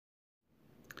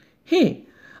Hey,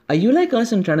 are you like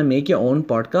us and trying to make your own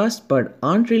podcast but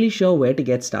aren't really sure where to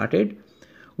get started?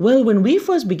 Well, when we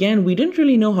first began, we didn't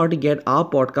really know how to get our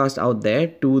podcast out there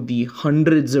to the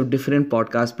hundreds of different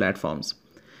podcast platforms.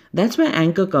 That's where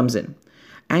Anchor comes in.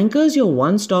 Anchor is your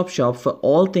one stop shop for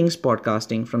all things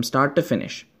podcasting from start to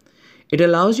finish. It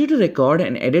allows you to record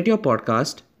and edit your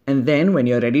podcast, and then, when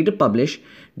you're ready to publish,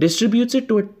 distributes it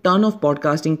to a ton of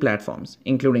podcasting platforms,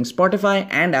 including Spotify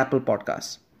and Apple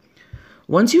Podcasts.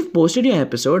 Once you've posted your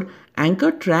episode,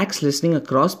 Anchor tracks listening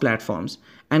across platforms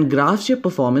and graphs your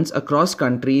performance across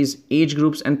countries, age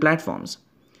groups, and platforms.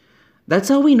 That's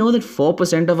how we know that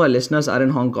 4% of our listeners are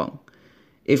in Hong Kong.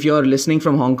 If you're listening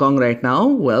from Hong Kong right now,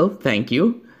 well, thank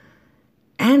you.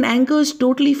 And Anchor is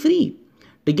totally free.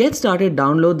 To get started,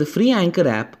 download the free Anchor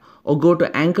app or go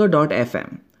to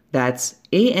anchor.fm. That's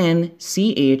ANCHOR.fm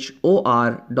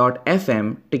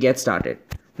to get started.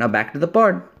 Now back to the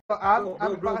pod. So I'm, Bro,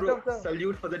 I'm bro, part bro, of the.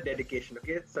 salute for the dedication,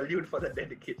 okay? Salute for the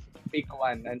dedication. Pick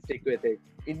one and stick with it.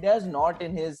 India's not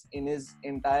in his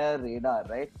entire radar,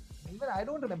 right? Even I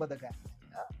don't remember the guy.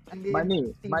 And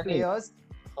Money. players.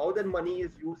 How then money is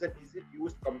used and is it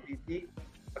used completely?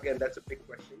 Again, that's a big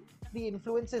question. The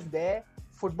influence is there.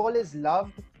 Football is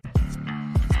loved.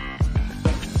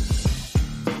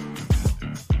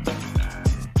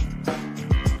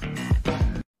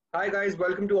 Hi guys,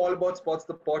 welcome to All About Sports,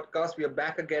 the podcast. We are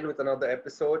back again with another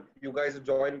episode. You guys are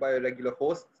joined by our regular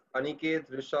hosts, Aniket,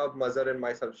 Rishabh, Mazhar, and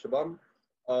myself, Shubham.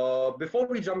 Before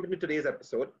we jump into today's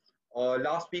episode,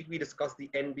 last week we discussed the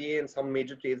NBA and some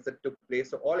major trades that took place.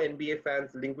 So all NBA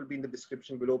fans, the link will be in the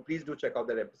description below. Please do check out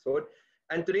that episode.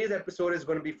 And today's episode is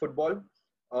going to be football.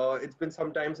 It's been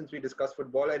some time since we discussed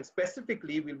football, and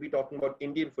specifically we'll be talking about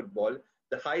Indian football,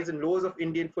 the highs and lows of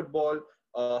Indian football,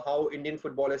 how Indian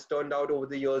football has turned out over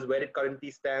the years, where it currently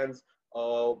stands,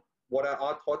 what are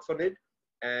our thoughts on it,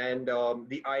 and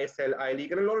the ISL,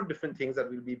 I-League, and a lot of different things that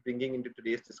we'll be bringing into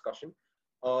today's discussion.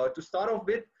 To start off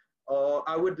with,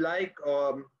 I would like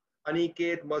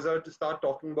Aniket, Mazhar to start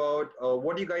talking about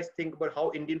what do you guys think about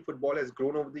how Indian football has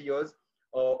grown over the years.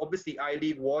 Obviously,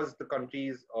 I-League was the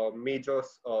country's major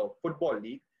football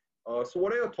league. So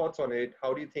what are your thoughts on it?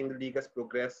 How do you think the league has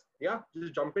progressed? Yeah,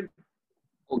 just jump in.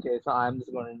 Okay, so I'm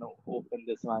just going to open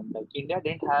this one. Like, India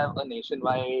didn't have a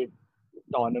nationwide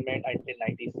tournament until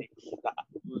 '96.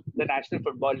 The National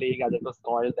Football League, as it was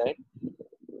called then,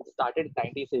 started in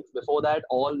 '96. Before that,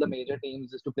 all the major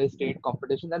teams used to play state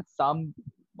competitions and some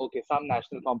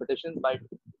national competitions, but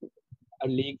a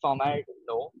league format,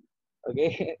 no.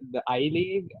 Okay, the I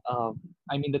League,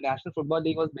 the National Football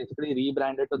League was basically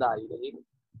rebranded to the I League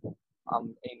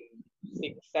in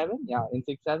 6-7, yeah, in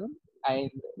 6-7,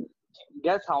 and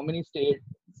guess how many states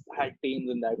had teams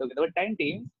in that? Okay, there were 10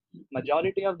 teams.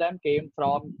 Majority of them came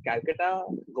from Calcutta,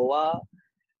 Goa,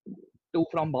 two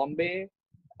from Bombay,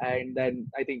 and then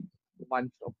I think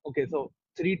one from. Okay, so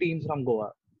three teams from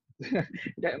Goa.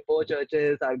 Tempo,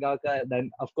 Churches, Argaka. Then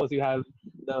of course you have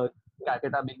the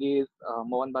Calcutta Biggies,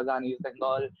 Mohan Bagan, East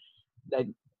Bengal.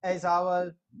 Then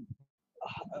Aizawal.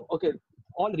 okay,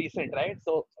 all recent, right?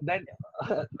 So then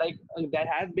there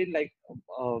has been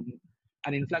um,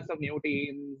 an influx of new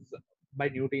teams. By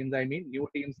new teams, I mean new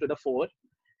teams to the fore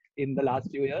in the last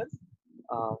few years.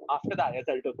 After the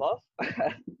ISL took off,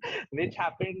 which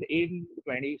happened in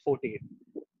 2014.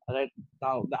 Right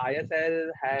now, the ISL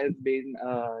has been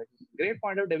a great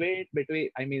point of debate between,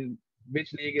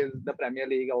 which league is the Premier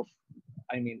League of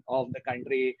the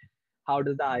country? How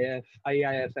does the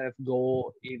IIFF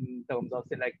go in terms of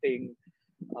selecting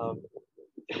um,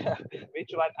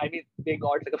 which one? They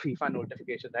got like a FIFA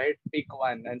notification, right? Pick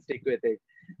one and stick with it.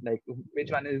 Like,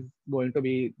 which one is going to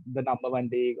be the number one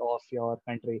league of your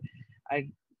country?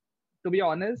 And to be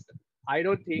honest, I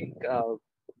don't think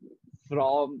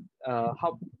from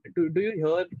how do you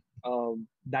hear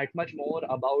that much more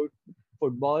about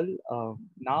football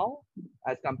now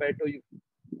as compared to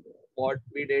what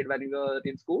we did when we were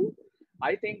in school?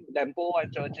 I think Dempo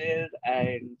and Churchill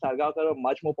and Sargakar were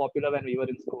much more popular when we were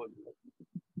in school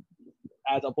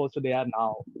as opposed to they are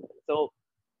now. So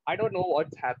I don't know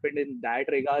what's happened in that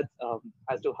regards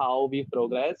as to how we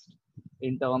progressed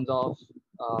in terms of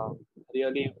uh,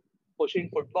 really pushing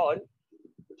football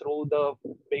through the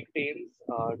big teams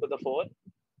to the fore.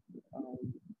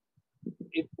 Um,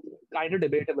 it's kind of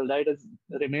debatable, right? It's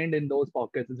remained in those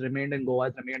pockets. It's remained in Goa.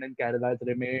 It's remained in Kerala. It's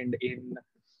remained in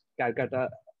Calcutta.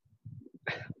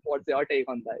 What's your take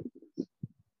on that?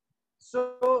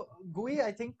 So Gui,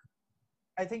 I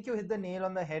think you hit the nail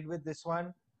on the head with this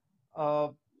one. Uh,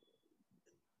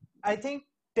 I think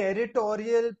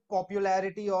territorial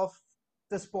popularity of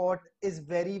the sport is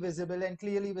very visible and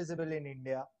clearly visible in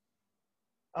India.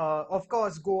 Of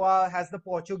course, Goa has the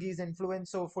Portuguese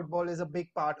influence, so football is a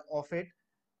big part of it.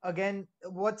 Again,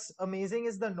 what's amazing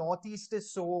is the Northeast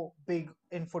is so big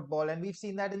in football, and we've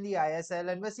seen that in the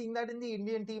ISL, and we're seeing that in the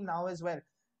Indian team now as well.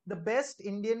 The best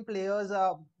Indian players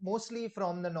are mostly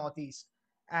from the Northeast,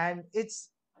 and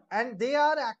they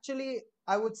are actually,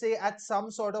 I would say, at some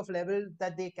sort of level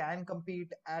that they can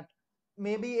compete at.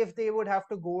 Maybe if they would have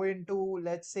to go into,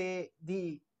 let's say,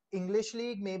 the English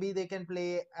league, maybe they can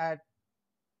play at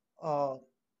uh,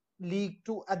 League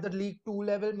Two, at the League Two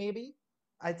level, maybe.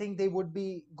 I think they would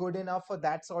be good enough for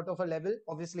that sort of a level.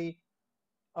 Obviously,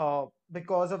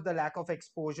 because of the lack of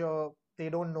exposure, they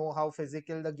don't know how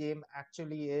physical the game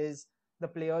actually is. The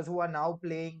players who are now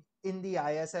playing in the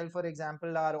ISL, for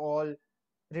example, are all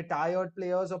retired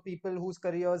players or people whose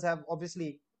careers have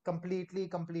obviously completely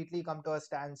come to a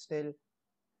standstill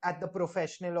at the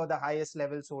professional or the highest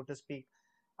level, so to speak.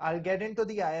 I'll get into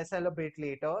the ISL a bit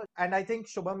later. And I think,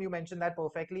 Shubham, you mentioned that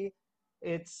perfectly.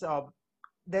 It's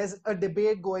There's a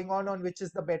debate going on which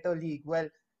is the better league. Well,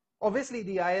 obviously,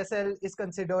 the ISL is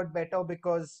considered better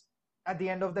because at the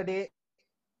end of the day,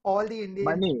 all the Indian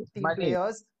Money, team money.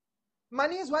 players,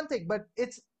 money is one thing, but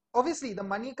it's obviously the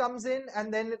money comes in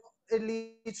and then it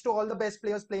leads to all the best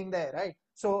players playing there, right?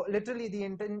 So literally, the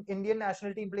Indian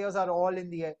national team players are all in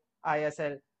the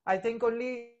ISL. I think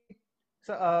only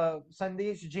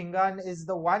Sandesh Jhingan is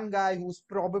the one guy who's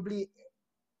probably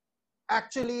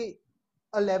actually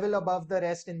a level above the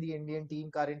rest in the Indian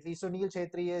team currently. Sunil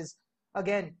Chhetri is,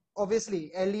 again,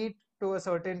 obviously elite to a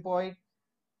certain point.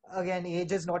 Again,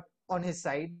 age is not on his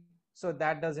side, so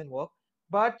that doesn't work.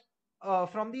 But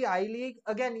from the I League,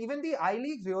 again, even the I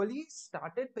League really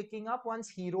started picking up once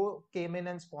Hero came in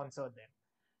and sponsored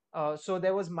them. So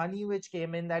there was money which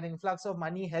came in. That influx of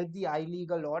money helped the I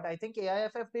League a lot. I think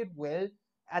AIFF did well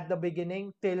at the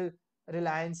beginning till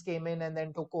Reliance came in and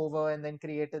then took over and then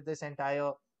created this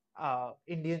entire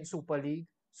Indian Super League,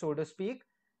 so to speak.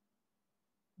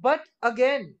 But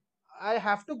again, I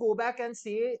have to go back and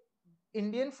say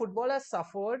Indian football has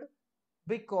suffered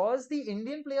because the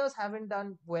Indian players haven't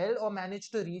done well or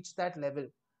managed to reach that level.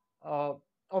 Uh,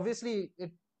 Obviously,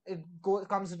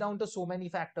 comes down to so many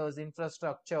factors: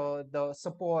 infrastructure, the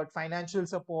support, financial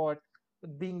support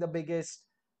being the biggest.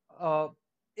 Uh,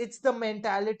 it's the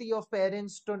mentality of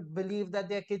parents to believe that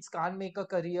their kids can't make a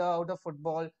career out of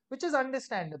football, which is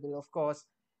understandable, of course.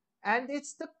 And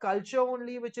it's the culture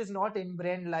only which is not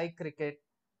inbred like cricket,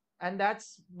 and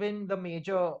that's been the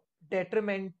major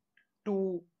detriment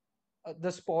to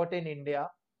the sport in India.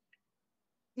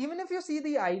 Even if you see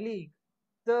the I League,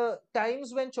 the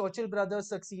times when Churchill brothers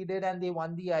succeeded and they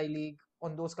won the I League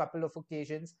on those couple of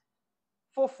occasions,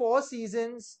 for 4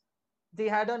 seasons, they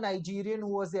had a Nigerian who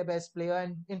was their best player,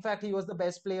 and in fact, he was the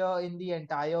best player in the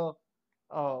entire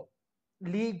uh,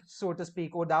 league, so to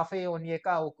speak. Odafe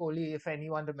Onyeka Okoli, if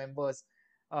anyone remembers,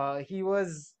 uh, he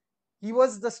was he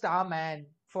was the star man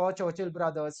for Churchill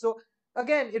brothers. So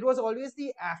again, it was always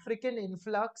the African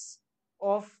influx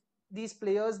of these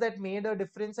players that made a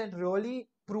difference and really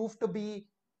proved to be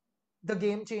the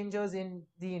game changers in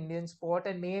the Indian sport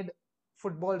and made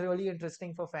football really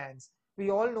interesting for fans. We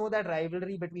all know that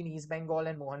rivalry between East Bengal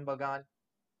and Mohan Bagan,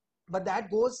 but that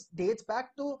goes dates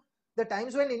back to the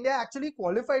times when India actually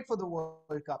qualified for the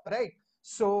World Cup, right?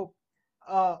 So,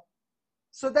 uh,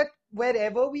 so that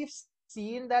wherever we've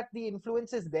seen that the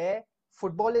influence is there,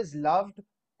 football is loved,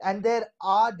 and there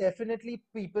are definitely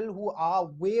people who are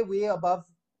way above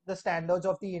the standards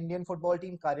of the Indian football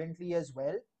team currently as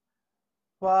well.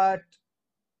 But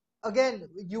again,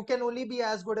 you can only be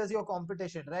as good as your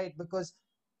competition, right? Because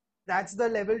that's the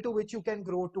level to which you can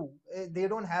grow to. They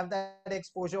don't have that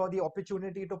exposure or the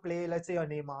opportunity to play, let's say, a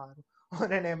Neymar or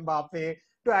an Mbappe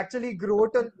to actually grow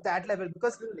to that level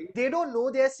because Definitely. they don't know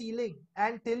their ceiling.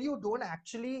 And till you don't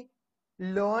actually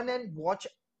learn and watch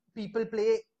people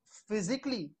play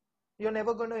physically, you're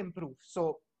never going to improve.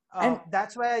 So And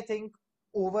that's why I think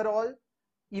overall,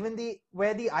 even the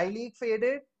where the I League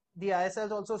faded, the ISL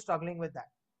is also struggling with that.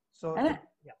 So and I, the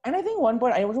yeah. and I think one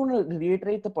point I also want to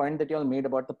reiterate the point that you all made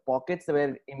about the pockets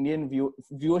where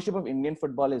viewership of Indian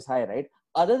football is high, right?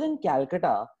 Other than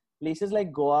Calcutta, places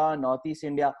like Goa, Northeast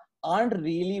India aren't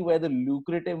really where the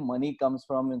lucrative money comes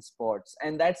from in sports,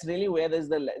 and that's really where there's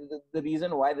the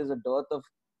reason why there's a dearth of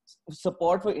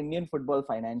support for Indian football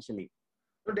financially.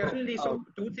 So definitely. So Um,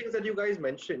 two things that you guys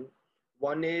mentioned.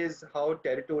 One is how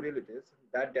territorial it is.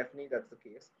 That's the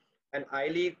case. And I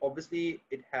League, obviously,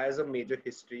 it has a major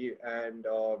history, and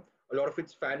a lot of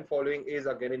its fan following is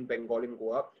again in Bengal and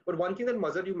Goa. But one thing that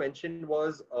Mazhar you mentioned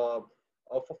was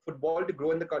for football to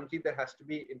grow in the country, there has to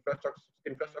be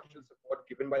infrastructural support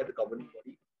given by the governing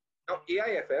body. Now,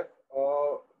 AIFF,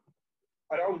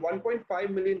 around $1.5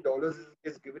 million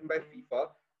is given by FIFA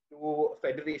to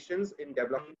federations in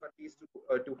developing countries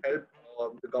to help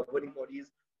the governing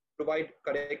bodies provide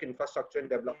correct infrastructure and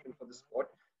development for the sport,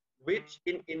 which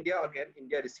in India, again,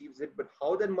 India receives it, but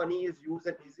how that money is used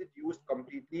and is it used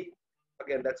completely,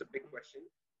 again, that's a big question.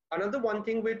 Another one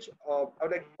thing which I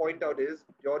would like to point out is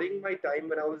during my time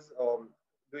when I was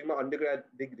doing my undergrad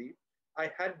degree,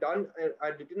 I'd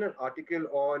written an article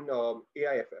on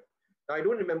AIFF. Now, I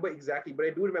don't remember exactly, but I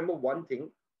do remember one thing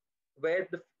where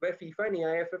FIFA and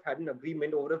AIFF had an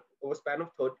agreement over a span of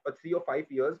 3 or 5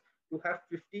 years to have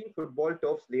 15 football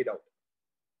turfs laid out.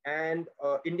 And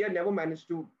India never managed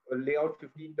to lay out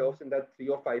 15 turfs in that 3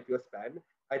 or 5 year span.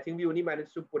 I think we only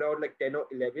managed to put out like 10 or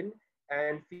 11.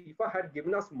 And FIFA had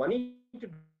given us money to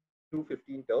do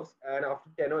 15 turfs. And after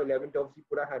 10 or 11 turfs, we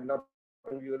put our hand up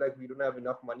and we were like, we don't have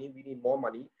enough money. We need more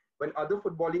money. When other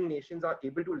footballing nations are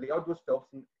able to lay out those turfs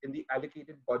in the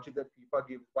allocated budget that FIFA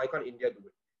gives, why can't India do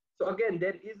it? So again,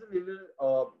 there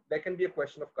can be a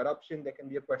question of corruption, there can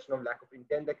be a question of lack of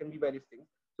intent, there can be various things.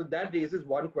 So that raises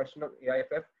one question of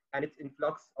AIFF and its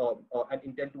influx and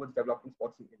intent towards developing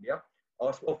sports in India,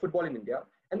 or football in India.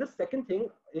 And the second thing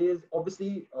is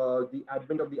obviously the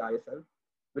advent of the ISL,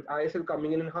 with ISL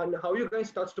coming in, and how you guys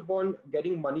touched upon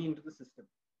getting money into the system.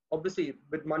 Obviously,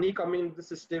 with money coming into the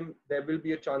system, there will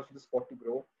be a chance for the sport to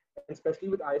grow. And especially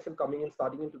with ISL coming in,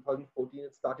 starting in 2014,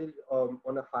 it started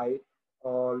on a high. A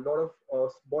lot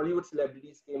of Bollywood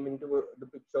celebrities came into the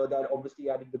picture that obviously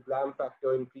added the glam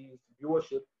factor, increased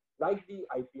viewership, like the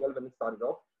IPL when it started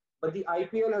off. But the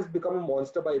IPL has become a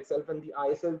monster by itself, and the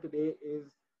ISL today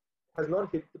has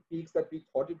not hit the peaks that we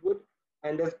thought it would.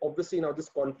 And there's obviously now this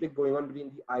conflict going on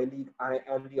between the I League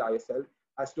and the ISL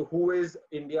as to who is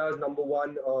India's number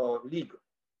one league.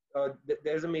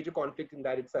 There's a major conflict in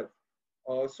that itself.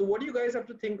 So what do you guys have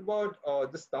to think about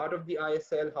the start of the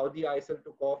ISL, how the ISL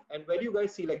took off, and where do you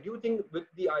guys see, like, do you think with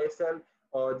the ISL,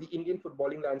 the Indian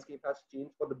footballing landscape has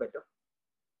changed for the better?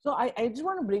 So I just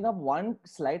want to bring up one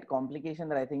slight complication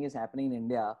that I think is happening in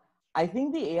India. I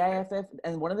think the AIFF,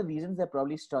 and one of the reasons they're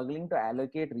probably struggling to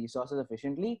allocate resources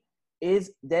efficiently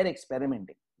is they're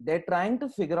experimenting. They're trying to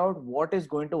figure out what is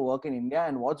going to work in India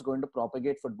and what's going to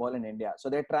propagate football in India. So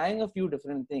they're trying a few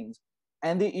different things.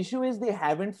 And the issue is they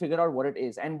haven't figured out what it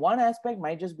is. And one aspect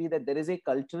might just be that there is a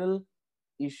cultural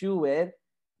issue where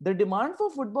the demand for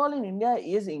football in India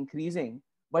is increasing,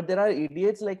 but there are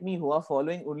idiots like me who are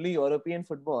following only European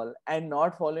football and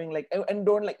not following and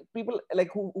don't like people like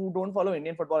who don't follow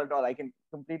Indian football at all. I can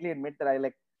completely admit that I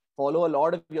like follow a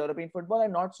lot of European football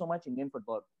and not so much Indian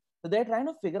football. So they're trying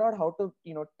to figure out how to,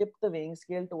 tip the weighing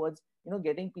scale towards,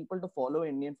 getting people to follow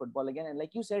Indian football again. And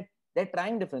like you said, they're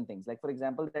trying different things. Like, for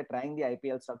example, they're trying the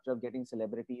IPL structure of getting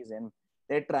celebrities in.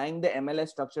 They're trying the MLS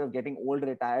structure of getting old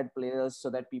retired players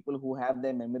so that people who have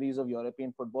their memories of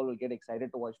European football will get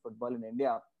excited to watch football in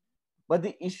India. But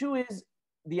the issue is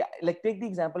take the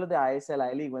example of the ISL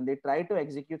I League. When they tried to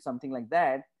execute something like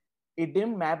that, it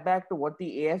didn't map back to what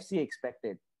the AFC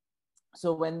expected.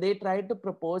 So when they tried to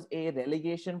propose a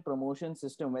relegation promotion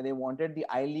system where they wanted the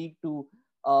I League to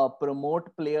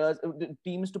promote players,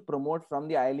 teams to promote from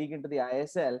the I League into the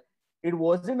ISL, it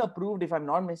wasn't approved, if I'm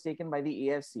not mistaken, by the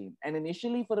AFC. And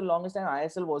initially, for the longest time,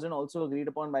 ISL wasn't also agreed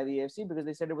upon by the AFC because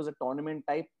they said it was a tournament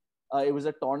type, it was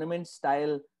a tournament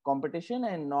style competition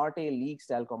and not a league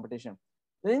style competition.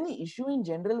 But then the issue in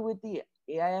general with the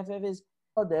AIFF is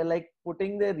they're like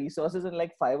putting their resources in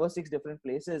like 5 or 6 different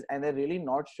places and they're really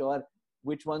not sure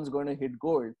which one's going to hit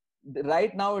gold.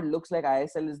 Right now, it looks like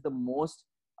ISL is the most,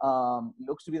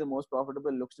 looks to be the most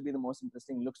profitable, looks to be the most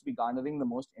interesting, looks to be garnering the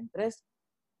most interest,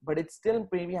 but it still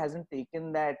maybe hasn't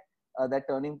taken that that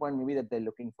turning point maybe that they're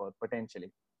looking for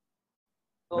potentially.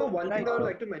 No, So, one thing I would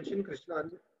like to mention, Krishnan,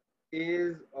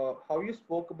 is how you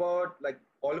spoke about, like,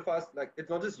 all of us, like, it's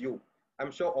not just you.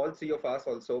 I'm sure all three of us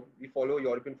also, we follow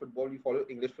European football, we follow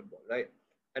English football, right?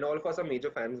 And all of us are major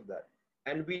fans of that.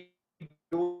 And we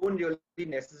don't really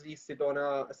necessarily sit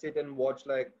and watch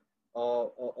like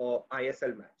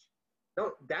ISL match.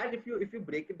 Now that if you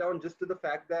break it down just to the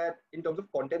fact that in terms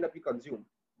of content that we consume,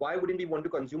 why wouldn't we want to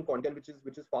consume content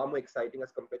which is far more exciting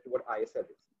as compared to what ISL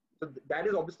is? So that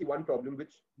is obviously one problem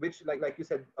which like you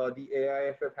said, the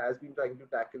AIFF has been trying to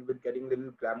tackle with getting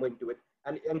little glamour into it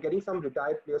and getting some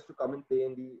retired players to come and play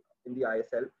in the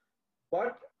ISL.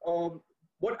 But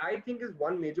what I think is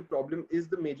one major problem is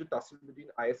the major tussle between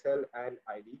ISL and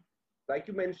I League. Like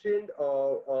you mentioned,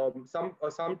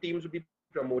 some teams will be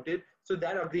promoted, so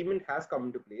that agreement has come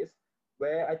into place.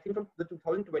 Where I think from the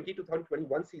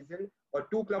 2020-2021 season,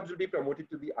 2 clubs will be promoted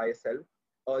to the ISL.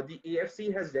 the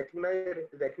AFC has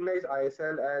recognized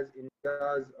ISL as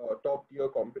India's top tier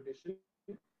competition,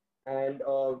 and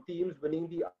teams winning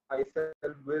the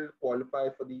ISL will qualify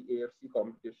for the AFC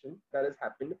competition. That has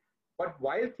happened. But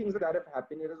while things like that have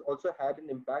happened, it has also had an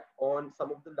impact on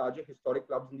some of the larger historic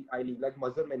clubs in the I League, like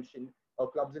Mazhar mentioned,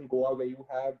 clubs in Goa where you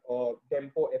have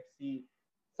Dempo FC,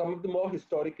 some of the more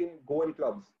historic Goan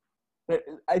clubs. But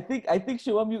I think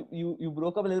Shivam, you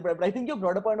broke up a little bit, but I think your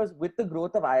broader point was with the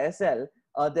growth of ISL,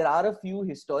 there are a few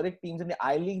historic teams in the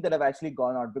I League that have actually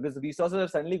gone out because the resources have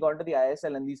suddenly gone to the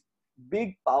ISL, and these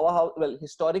big powerhouse, well,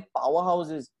 historic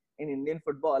powerhouses in Indian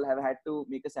football have had to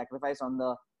make a sacrifice on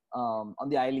the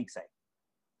I League side.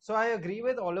 So I agree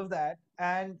with all of that.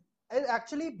 And it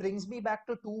actually brings me back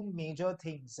to two major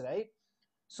things, right?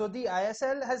 So the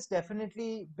ISL has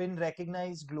definitely been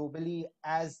recognized globally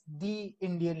as the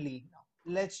Indian league now.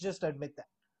 Let's just admit that.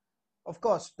 Of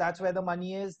course, that's where the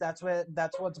money is. That's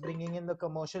what's bringing in the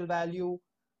commercial value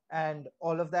and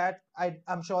all of that.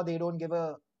 I'm sure they don't give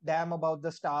a damn about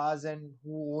the stars and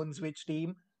who owns which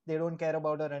team. They don't care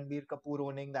about a Ranbir Kapoor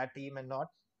owning that team and not.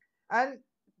 And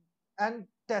and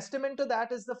testament to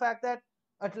that is the fact that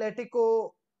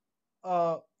Atletico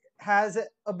uh, has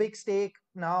a big stake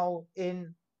now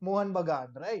in Mohan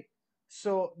Bagan, right?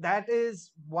 So that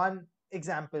is one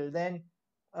example. Then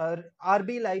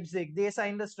RB Leipzig, they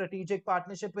signed a strategic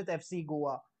partnership with FC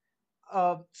Goa.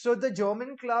 So the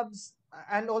German clubs,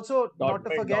 and also not to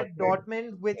Dortmund, forget Dortmund.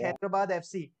 Dortmund with Yeah. Hyderabad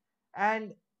FC.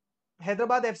 And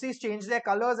Hyderabad FC's changed their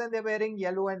colors and they're wearing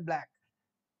yellow and black.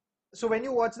 So when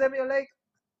you watch them, you're like,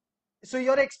 so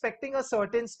you're expecting a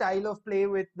certain style of play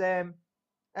with them.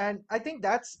 And I think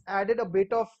that's added a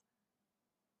bit of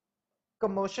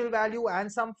commercial value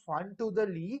and some fun to the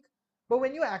league. But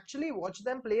when you actually watch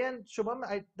them play, and Shubham,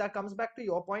 that comes back to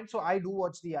your point. So I do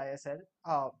watch the ISL.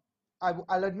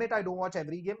 I'll admit I don't watch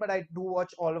every game, but I do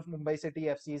watch all of Mumbai City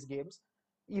FC's games.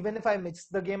 Even if I miss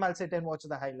the game, I'll sit and watch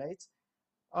the highlights.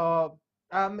 Uh,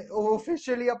 I'm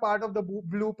officially a part of the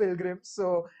Blue Pilgrims.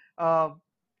 So uh,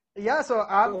 yeah, so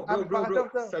Oh, I'm part bro,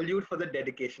 of the salute for the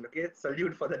dedication, okay?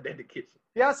 Salute for the dedication.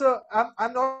 Yeah, so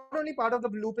I'm not only part of the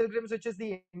Blue Pilgrims, which is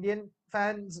the Indian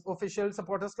fans official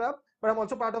supporters club, but I'm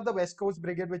also part of the West Coast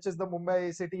Brigade, which is the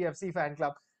Mumbai City FC fan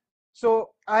club.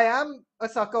 So I am a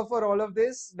sucker for all of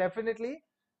this, definitely.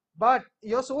 But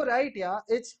you're so right, yeah.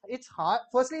 It's hard.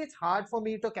 Firstly, it's hard for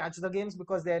me to catch the games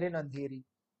because they're in Andheri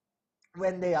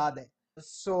when they are there.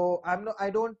 So I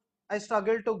don't. I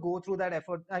struggle to go through that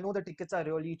effort. I know the tickets are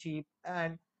really cheap,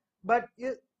 but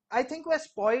I think we're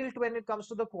spoiled when it comes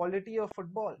to the quality of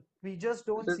football. We just This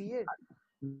don't is see it.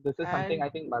 this is something And I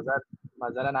think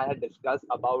Mazhar and I had discussed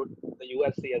about the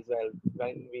UFC as well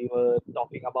when we were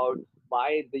talking about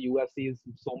why the UFC is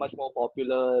so much more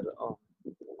popular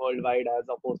worldwide as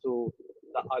opposed to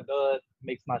the other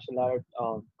mixed martial art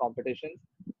competitions.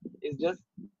 Is just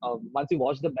once you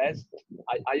watch the best,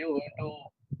 are you going to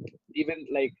even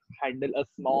like handle a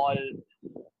small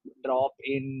drop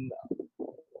in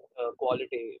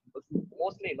quality?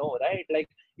 Mostly no, right? Like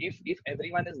if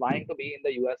everyone is vying to be in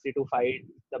the UFC to fight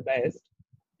the best,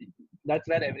 that's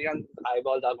where everyone's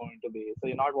eyeballs are going to be. So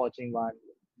you're not watching one,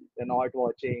 you're not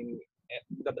watching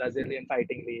the Brazilian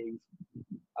fighting leagues.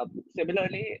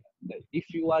 Similarly,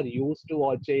 if you are used to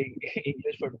watching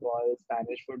English football,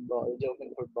 Spanish football,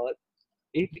 German football,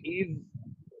 it is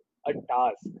a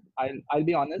task. I'll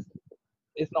be honest,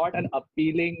 it's not an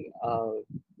appealing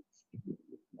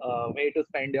way to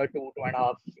spend your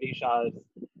 2.5 3 hours.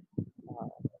 Uh,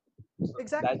 so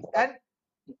exactly. that's And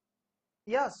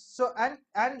yes, so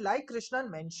and like Krishnan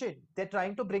mentioned, they're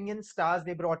trying to bring in stars.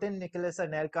 They brought in Nicholas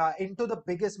Anelka into the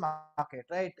biggest market,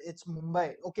 right? It's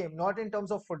Mumbai. Okay, not in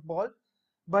terms of football,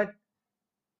 but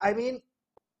I mean,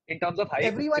 in terms of hype,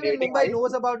 everyone in creating Mumbai hype.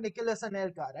 knows about Nicholas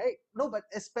Anelka, right? No, but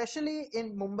especially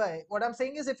in Mumbai, what I'm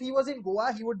saying is if he was in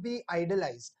Goa, he would be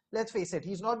idolized. Let's face it,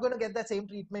 he's not going to get that same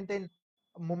treatment in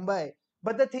Mumbai.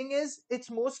 But the thing is, it's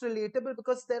most relatable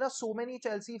because there are so many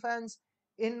Chelsea fans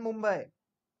in Mumbai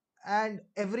and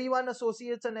everyone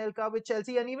associates Anelka with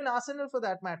Chelsea and even Arsenal for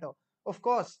that matter, of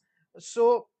course.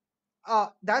 So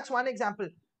that's one example.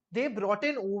 They brought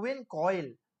in Owen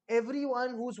Coyle.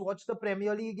 Everyone who's watched the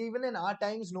Premier League, even in our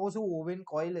times, knows who Owen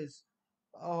Coyle is.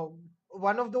 Uh,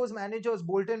 One of those managers,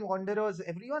 Bolton Wanderers,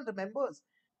 everyone remembers.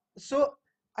 So,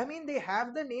 I mean, they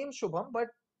have the name Shubham, but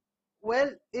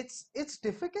well, it's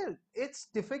difficult. It's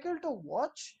difficult to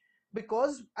watch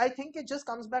because I think it just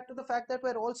comes back to the fact that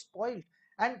we're all spoiled.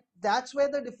 And that's where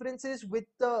the difference is with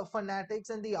the fanatics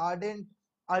and the ardent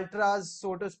ultras,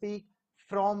 so to speak,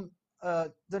 from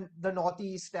the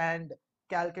Northeast and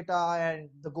Calcutta and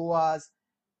the Goas.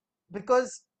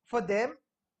 Because for them,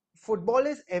 football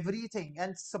is everything,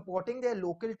 and supporting their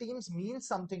local teams means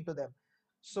something to them.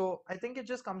 So I think it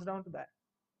just comes down to that.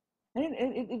 And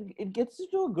it gets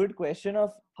to a good question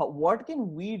of what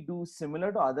can we do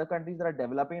similar to other countries that are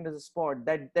developing it as a sport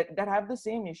that have the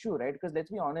same issue, right? Because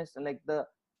let's be honest, like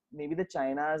maybe the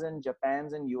Chinas and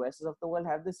Japans and USs of the world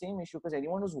have the same issue, because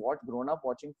anyone who's grown up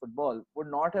watching football would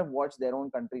not have watched their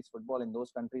own country's football in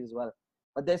those countries as well.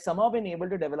 But they've somehow been able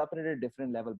to develop it at a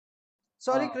different level.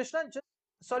 Sorry, Uh, Krishna.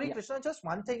 yeah. Krishna. Just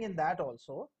one thing in that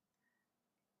also.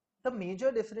 The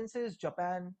major difference is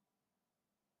Japan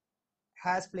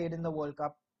has played in the World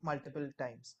Cup multiple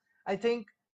times. I think,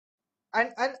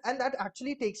 and that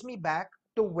actually takes me back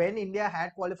to when India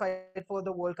had qualified for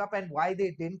the World Cup and why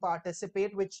they didn't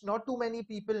participate, which not too many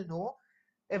people know.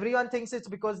 Everyone thinks it's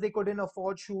because they couldn't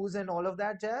afford shoes and all of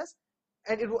that jazz.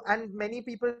 And many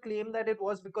people claim that it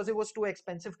was because it was too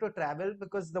expensive to travel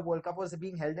because the World Cup was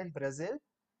being held in Brazil.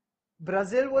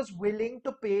 Brazil was willing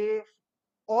to pay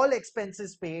all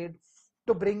expenses paid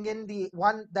to bring in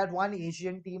one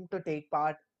Asian team to take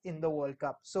part in the World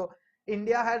Cup. So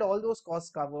India had all those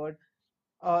costs covered.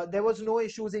 There was no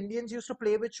issues. Indians used to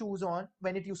play with shoes on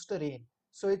when it used to rain.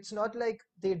 So it's not like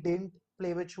they didn't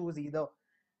play with shoes either.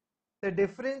 The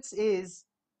difference is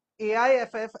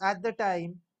AIFF at the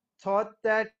time thought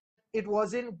that it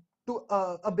wasn't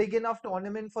a big enough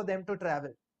tournament for them to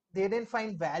travel. They didn't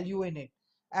find value in it.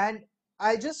 And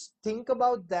I just think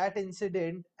about that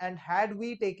incident, and had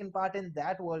we taken part in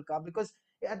that World Cup, because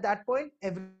at that point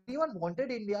everyone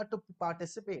wanted India to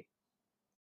participate.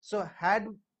 So had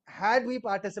we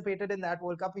participated in that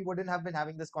World Cup, we wouldn't have been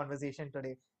having this conversation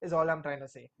today, is all I'm trying to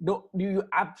say. No, you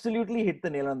absolutely hit the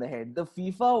nail on the head. The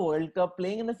FIFA World Cup,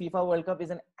 playing in the FIFA World Cup is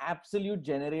an absolute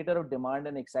generator of demand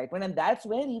and excitement. And that's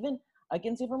where, even I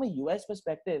can say from a US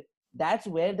perspective, that's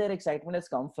where their excitement has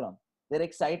come from. Their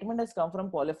excitement has come from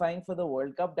qualifying for the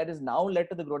World Cup that is now led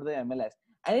to the growth of the MLS.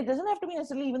 And it doesn't have to be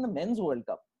necessarily even the men's World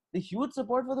Cup. The huge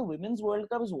support for the women's World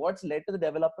Cup is what's led to the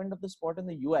development of the sport in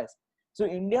the US. So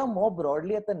India more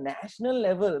broadly at the national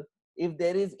level, if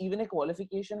there is even a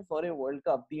qualification for a World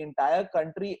Cup, the entire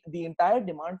country, the entire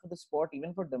demand for the sport,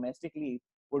 even for domestically,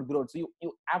 would grow. So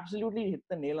you absolutely hit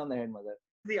the nail on the head, Mother.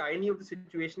 The irony of the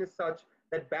situation is such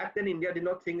that back then India did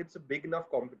not think it's a big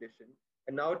enough competition.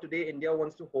 And now today India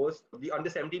wants to host the under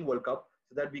 17 World Cup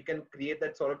so that we can create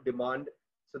that sort of demand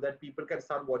so that people can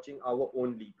start watching our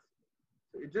own leagues.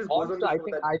 So it just goes on Also, to I show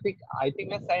think that I think I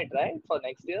think we're set, right? For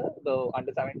next year, the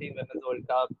under 17 women's World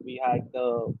Cup. We had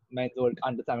the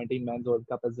under 17 men's World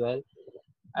Cup as well.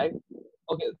 I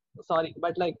okay, sorry,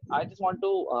 but like I just want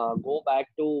to go back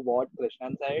to what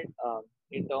Krishnan said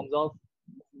in terms of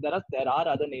there are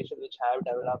other nations which have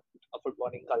developed a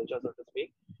footballing culture, so to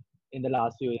speak, in the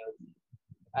last few years.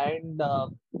 And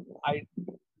I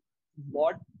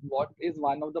what is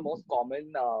one of the most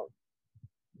common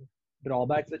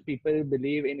drawbacks that people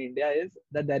believe in India is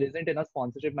that there isn't enough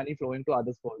sponsorship money flowing to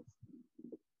other sports.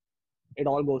 It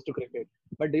all goes to cricket.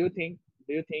 But do you think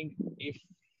if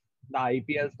the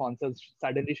IPL sponsors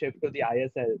suddenly shift to the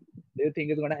ISL, do you think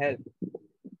it's going to help?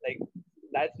 Like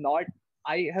that's not.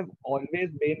 I have always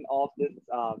been of this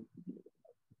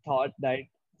thought that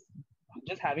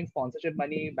just having sponsorship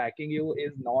money backing you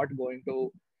is not going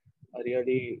to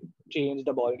really change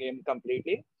the ball game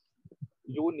completely.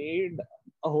 You need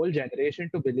a whole generation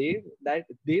to believe that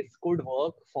this could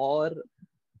work for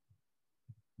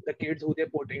the kids who they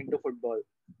put into football.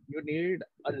 You need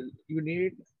you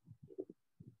need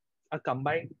a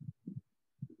combined,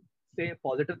 say,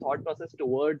 positive thought process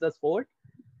towards a sport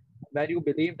where you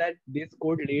believe that this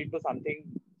could lead to something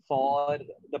for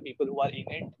the people who are in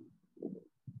it,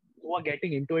 who are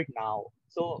getting into it now.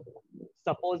 So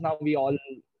suppose now we all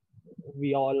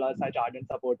are such ardent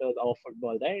supporters of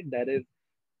football, right?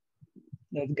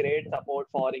 There's great support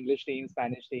for English teams,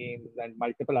 Spanish teams, and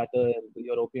multiple other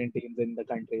European teams in the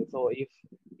country. So if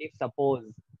suppose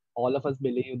all of us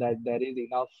believe that there is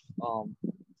enough,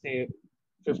 say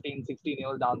 15, 16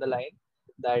 years down the line,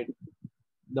 that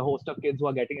the host of kids who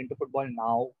are getting into football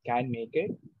now can make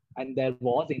it, and there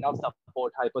was enough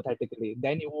support hypothetically,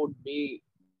 then you would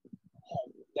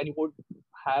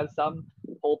have some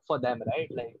hope for them, right?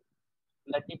 Like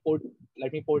let me put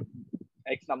let me put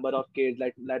X number of kids,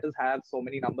 let us have so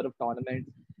many number of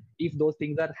tournaments. If those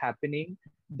things are happening,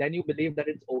 then you believe that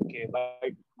it's okay.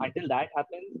 But until that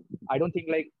happens, I don't think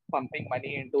like pumping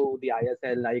money into the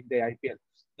ISL like the IPL.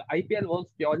 The IPL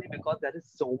works purely because there is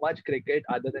so much cricket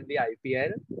other than the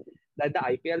IPL that the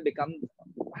IPL becomes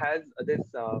has this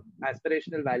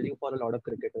aspirational value for a lot of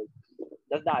cricketers.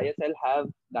 Does the ISL have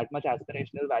that much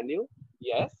aspirational value?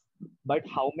 Yes, but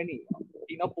how many,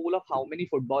 in a pool of how many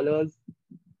footballers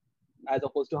as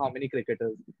opposed to how many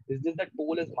cricketers. It's just that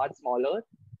pool is much smaller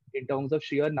in terms of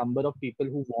sheer number of people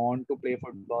who want to play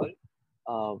football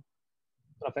uh,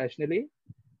 professionally.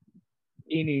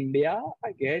 In India,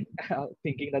 again,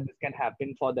 thinking that this can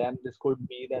happen for them, this could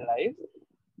be their lives.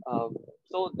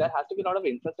 So there has to be a lot of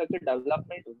infrastructure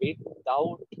development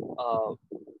without uh,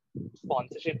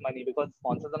 sponsorship money, because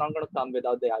sponsors are not going to come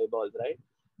without the eyeballs, right?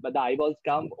 But the eyeballs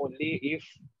come only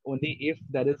if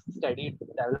there is steady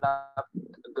developed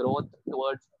growth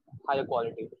towards higher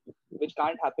quality, which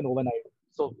can't happen overnight.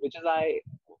 So, which is I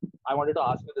wanted to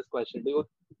ask you this question: Do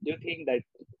you think that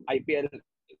IPL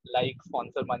like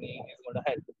sponsor money is going to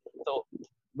help? So,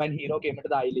 when Hero came into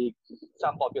the I League,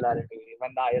 some popularity.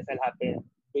 When the ISL happened,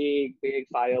 big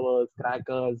fireworks,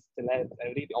 crackers, celebs,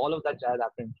 everything, all of that jazz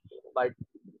happened. But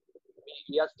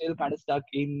we are still kind of stuck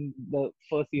in the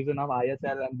first season of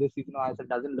ISL, and this season of ISL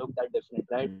doesn't look that different,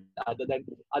 right?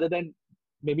 Other than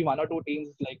maybe one or two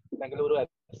teams like Bengaluru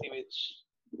FC, which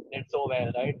did so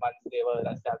well, right? Once they were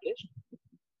established.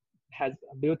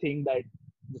 Do you think that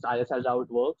this ISL route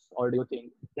works, or do you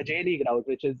think the J League route,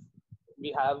 which is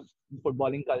we have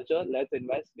footballing culture, let's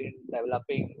invest in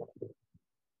developing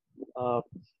uh,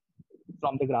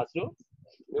 from the grassroots?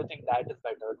 Do you think that is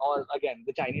better, or again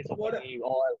the Chinese So Super what League,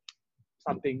 or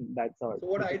something that sort, so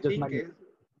what which I is just think money? is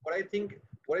what I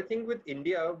think with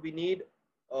India we need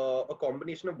a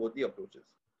combination of both the approaches.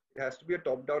 It has to be a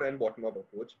top down and bottom up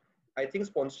approach. I think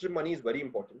sponsorship money is very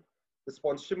important. The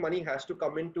sponsorship money has to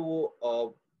come in to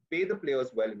pay the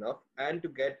players well enough and to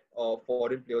get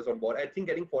foreign players on board. I think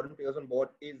getting foreign players on board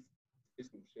is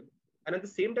crucial. And at the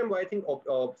same time, why I think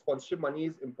sponsorship money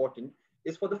is important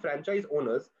is for the franchise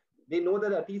owners. They know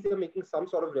that at least they're making some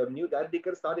sort of revenue that they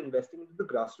can start investing into the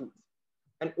grassroots,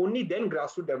 and only then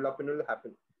grassroots development will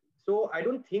happen. So I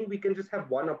don't think we can just have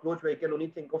one approach where you can only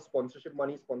think of sponsorship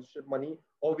money,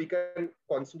 or we can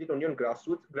concentrate only on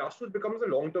grassroots. Grassroots becomes a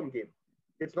long-term game.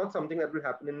 It's not something that will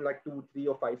happen in like 2, 3,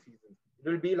 or 5 seasons. It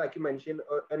will be, like you mentioned,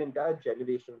 an entire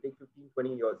generation, take 15,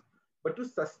 20 years. But to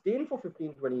sustain for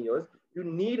 15, 20 years, you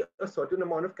need a certain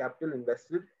amount of capital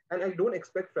invested. And I don't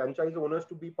expect franchise owners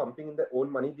to be pumping in their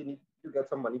own money. They need to get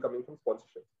some money coming from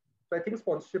sponsorship. So I think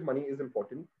sponsorship money is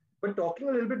important. But talking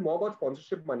a little bit more about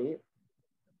sponsorship money,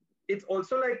 it's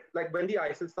also like when the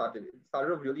ISL started, it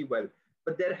started off really well.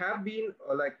 But there have been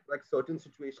like certain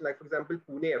situations, like for example,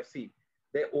 Pune FC,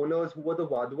 their owners who were the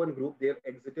Vadhavan group, they've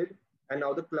exited, and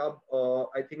now the club,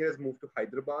 I think, has moved to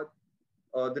Hyderabad.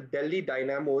 The Delhi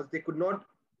Dynamos, they could not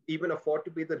even afford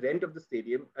to pay the rent of the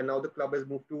stadium, and now the club has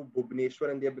moved to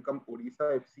Bhubaneswar and they have become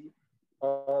Odisha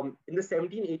FC. In the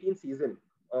 17-18 season,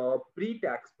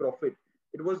 pre-tax profit,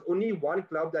 it was only one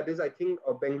club, that is, I think,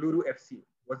 Bengaluru FC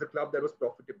was the club that was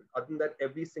profitable. Other than that,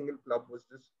 every single club was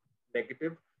just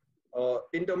negative.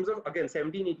 In terms of, again,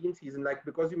 17-18 season, like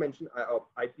because you mentioned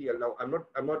IPL. Now, I'm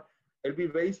not. It'll be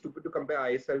very stupid to compare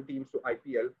ISL teams to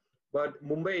IPL, but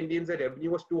Mumbai Indians, their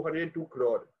revenue was 202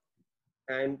 crore,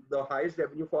 and the highest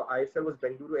revenue for ISL was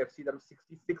Bengaluru FC, that was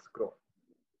 66 crore.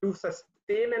 To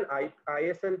sustain an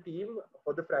ISL team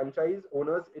for the franchise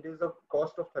owners, it is a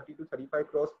cost of 30 to 35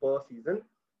 crores per season.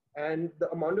 And the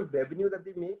amount of revenue that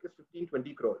they make is 15,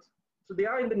 20 crores. So they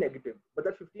are in the negative. But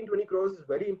that 15, 20 crores is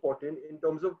very important in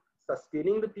terms of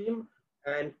sustaining the team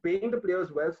and paying the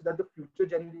players well, so that the future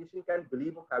generation can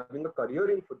believe of having a career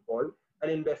in football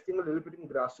and investing a little bit in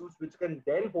grassroots, which can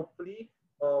then hopefully,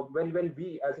 when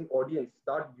we as an audience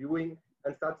start viewing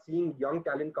and start seeing young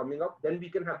talent coming up, then we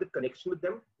can have the connection with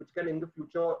them, which can in the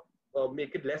future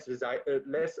make it less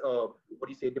what do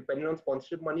you say, dependent on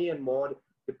sponsorship money and more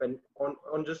depend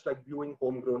on just like viewing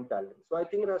homegrown talent. So I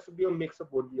think it has to be a mix of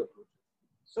both the approaches.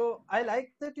 So I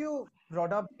like that you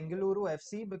brought up Bengaluru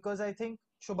FC, because I think,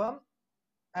 Shubham,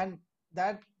 and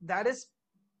that is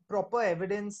proper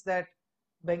evidence that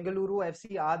Bengaluru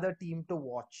FC are the team to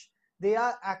watch. They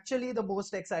are actually the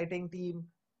most exciting team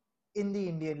in the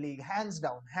Indian League, hands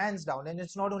down, hands down. And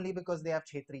it's not only because they have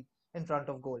Chetri in front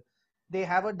of goal. They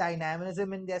have a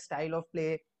dynamism in their style of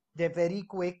play. They're very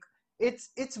quick. It's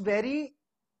very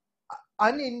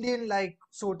un-Indian, like,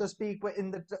 so to speak,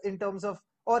 in terms of,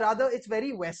 or rather, it's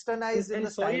very And, westernized in and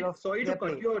the style sorry, of sorry to their cut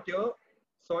play. you out here.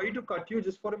 Sorry to cut you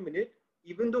just for a minute.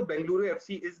 Even though Bengaluru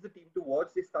FC is the team to watch,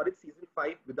 they started season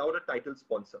 5 without a title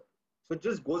sponsor. So it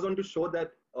just goes on to show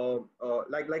that,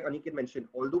 like Aniket mentioned,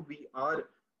 although we are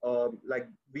like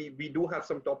we do have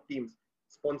some top teams,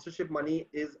 sponsorship money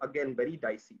is again very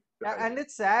dicey behind And it.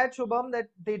 it's sad, Shubham, that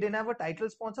they didn't have a title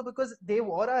sponsor, because they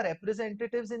were our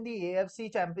representatives in the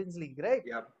AFC Champions League, right?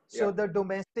 Yeah, So yeah. the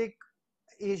domestic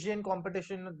Asian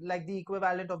competition, like the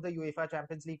equivalent of the UEFA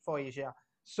Champions League for Asia.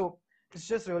 So it's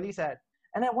just really sad.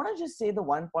 And I want to just say the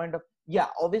one point of yeah,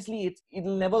 obviously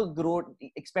it'll never grow.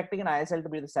 Expecting an ISL to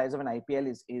be the size of an IPL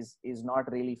is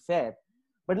not really fair.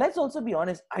 But let's also be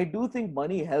honest, I do think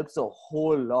money helps a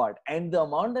whole lot. And the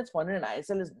amount that's funded in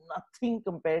ISL is nothing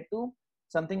compared to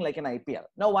something like an IPL.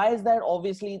 Now, why is that?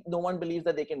 Obviously, no one believes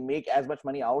that they can make as much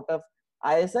money out of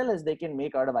ISL as they can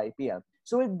make out of IPL.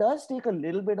 So it does take a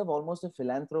little bit of almost a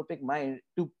philanthropic mind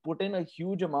to put in a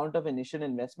huge amount of initial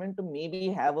investment to maybe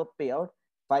have a payout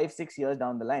 5-6 years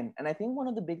down the line. And I think one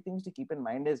of the big things to keep in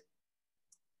mind is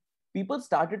people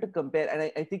started to compare,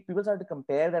 and I think people started to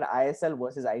compare that ISL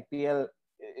versus IPL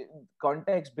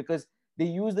context because they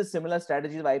use the similar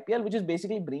strategies of IPL, which is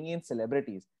basically bringing in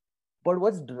celebrities. But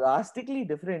what's drastically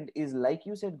different is, like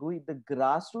you said, Gui, the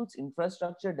grassroots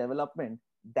infrastructure development,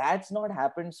 that's not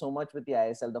happened so much with the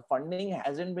ISL. The funding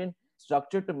hasn't been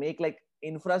structured to make like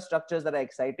infrastructures that are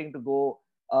exciting to go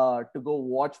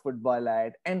watch football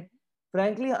at. And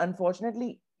frankly,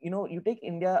 unfortunately, you take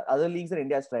India, other leagues that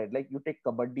India's tried, like you take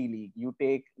Kabaddi League, you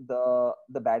take the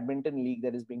badminton league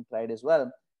that is being tried as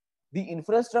well. The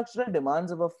infrastructural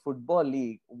demands of a football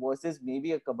league versus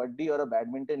maybe a kabaddi or a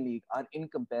badminton league are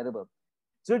incomparable.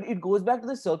 So it goes back to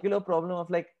the circular problem of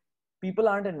like people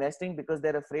aren't investing because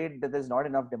they're afraid that there's not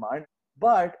enough demand,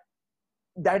 but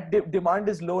that demand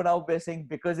is low now. We're saying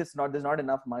because there's not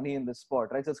enough money in the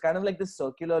sport, right? So it's kind of like this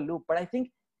circular loop. But I think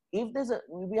if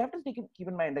we have to keep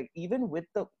in mind, like even with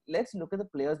let's look at the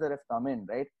players that have come in,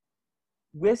 right?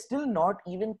 We're still not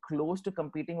even close to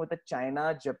competing with a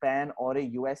China, Japan, or a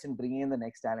US in bringing in the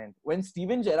next talent. When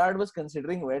Steven Gerrard was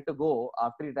considering where to go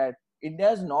after that,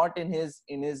 India's not in his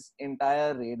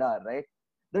entire radar, right?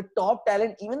 The top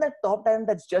talent, even that top talent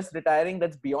that's just retiring,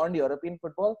 that's beyond European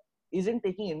football, isn't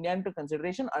taking India into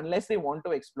consideration unless they want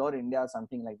to explore India or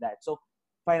something like that. So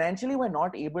financially, we're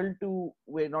not able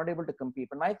to compete.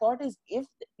 But my thought is, if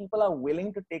people are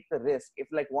willing to take the risk, if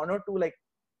like one or two like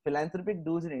philanthropic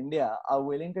dudes in India are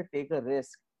willing to take a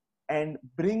risk and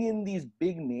bring in these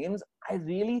big names, I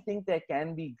really think there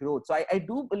can be growth. So I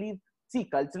do believe, see,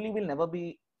 culturally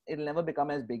it'll never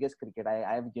become as big as cricket.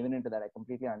 I have given into that. I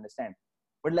completely understand.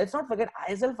 But let's not forget,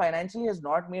 ISL financially has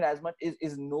not made as much,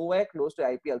 is nowhere close to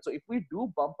IPL. So if we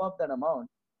do bump up that amount,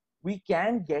 we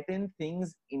can get in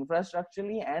things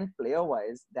infrastructurally and player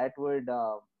wise that would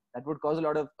cause a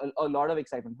lot of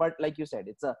excitement. But like you said,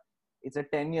 it's a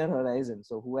 10-year horizon.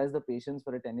 So who has the patience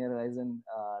for a 10-year horizon?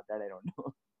 That I don't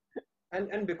know.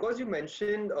 And because you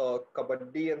mentioned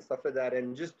kabaddi and stuff like that,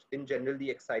 and just in general the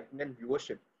excitement and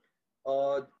viewership,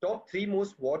 top three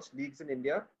most watched leagues in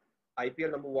India: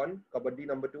 IPL number one, kabaddi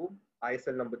number two,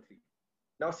 ISL number three.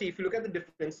 Now, see, if you look at the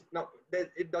difference, now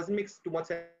it doesn't make too much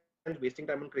sense wasting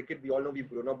time on cricket. We all know we've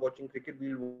grown up watching cricket.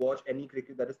 We'll watch any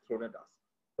cricket that is thrown at us.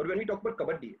 But when we talk about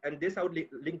kabaddi, and this I would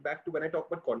link back to when I talk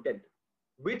about content,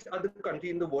 which other country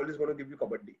in the world is going to give you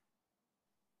kabaddi?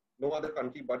 No other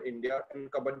country but India.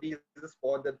 And kabaddi is a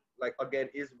sport that, like, again,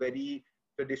 is very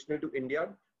traditional to India,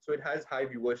 so it has high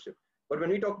viewership. But when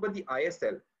we talk about the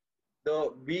ISL,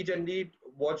 we generally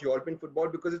watch European football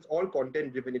because it's all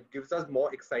content driven. It gives us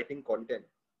more exciting content.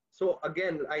 So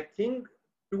again, I think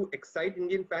to excite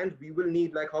Indian fans, we will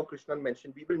need, like how Krishnan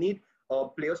mentioned, we will need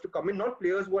players to come in, not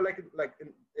players who are like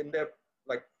in their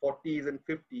like 40s and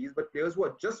 50s, but players who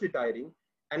are just retiring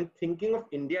and thinking of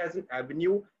India as an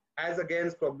avenue as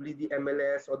against probably the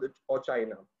MLS or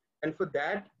China. And for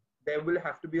that, there will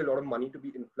have to be a lot of money to be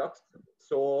influxed.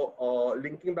 So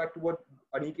linking back to what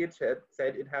Aniket said,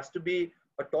 it has to be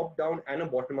a top-down and a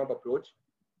bottom-up approach.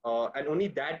 And only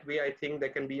that way, I think there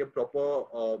can be a proper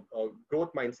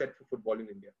growth mindset for football in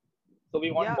India. So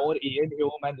we want Yeah, more Ian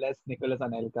Hume and less Nicholas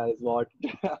Anelka is what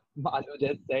Manu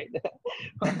just said.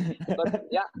 Because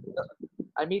yeah,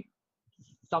 I mean,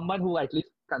 someone who at least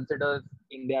considers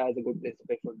India as a good place to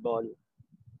play football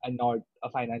and not a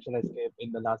financial escape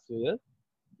in the last few years,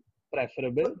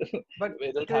 preferable. but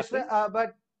Will it Krishna, happen?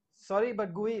 but sorry,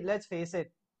 but Gui, let's face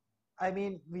it. I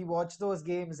mean, we watch those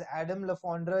games. Adam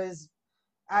Lafondra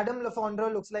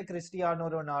looks like Cristiano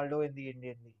Ronaldo in the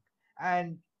Indian League,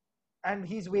 and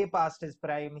he's way past his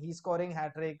prime. He's scoring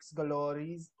hat tricks galore.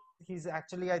 He's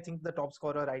actually, I think, the top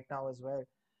scorer right now as well.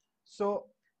 So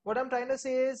what I'm trying to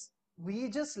say is we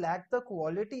just lack the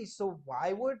quality. So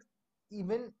why would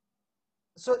even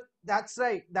so that's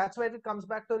right. That's where it comes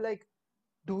back to, like,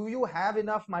 do you have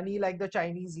enough money like the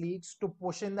Chinese leagues to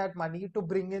push in that money to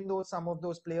bring in those some of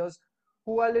those players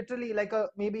who are literally like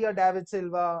maybe a David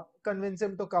Silva, convince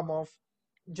him to come off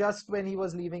just when he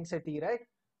was leaving City, right?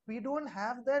 We don't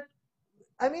have that.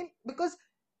 I mean, because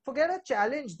forget a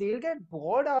challenge, they'll get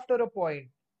bored after a point.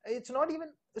 It's not even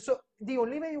so. The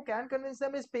only way you can convince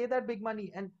them is pay that big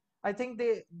money, and I think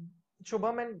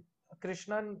Shubham and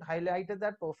Krishnan highlighted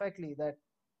that perfectly, that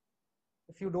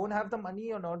if you don't have the money,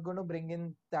 you're not going to bring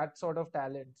in that sort of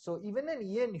talent. So even an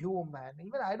Ian Hume, man,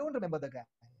 even I don't remember the guy,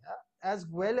 as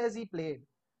well as he played.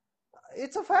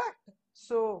 It's a fact.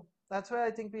 So that's why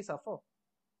I think we suffer.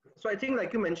 So I think,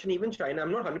 like you mentioned, even China,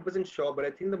 I'm not 100% sure, but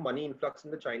I think the money influx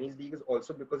in the Chinese league is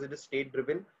also because it is state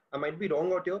driven. I might be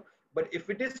wrong out here, but if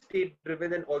it is state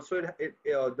driven, then also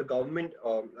the government,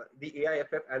 the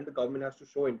AIFF and the government has to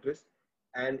show interest.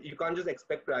 And you can't just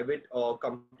expect private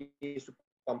companies to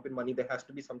pump in money. There has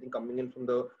to be something coming in from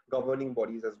the governing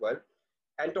bodies as well.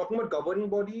 And talking about governing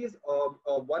bodies,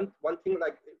 one thing,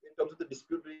 like in terms of the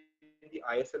dispute between the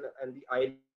ISL and the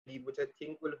I League, which I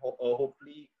think will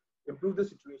hopefully improve the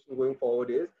situation going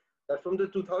forward, is that from the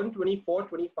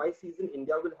 2024-25 season,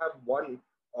 India will have one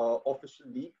official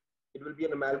league. It will be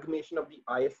an amalgamation of the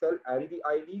ISL and the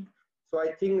I League. So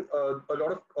I think a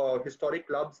lot of historic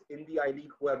clubs in the I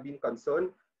League who have been concerned,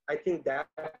 I think that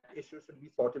issue should be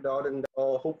sorted out, and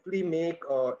hopefully make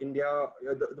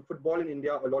the football in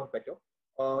India a lot better.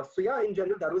 So yeah, in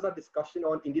general, that was our discussion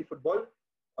on Indian football,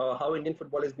 how Indian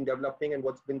football has been developing and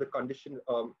what's been the condition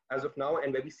as of now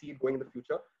and where we see it going in the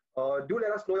future. Do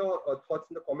let us know your thoughts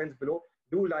in the comments below.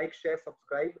 Do like, share,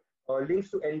 subscribe. Links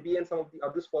to NBA and some of the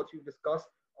other sports we've discussed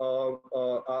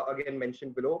are again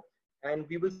mentioned below. And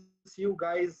we will see you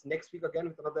guys next week again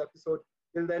with another episode.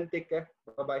 Till then, take care.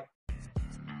 Bye bye.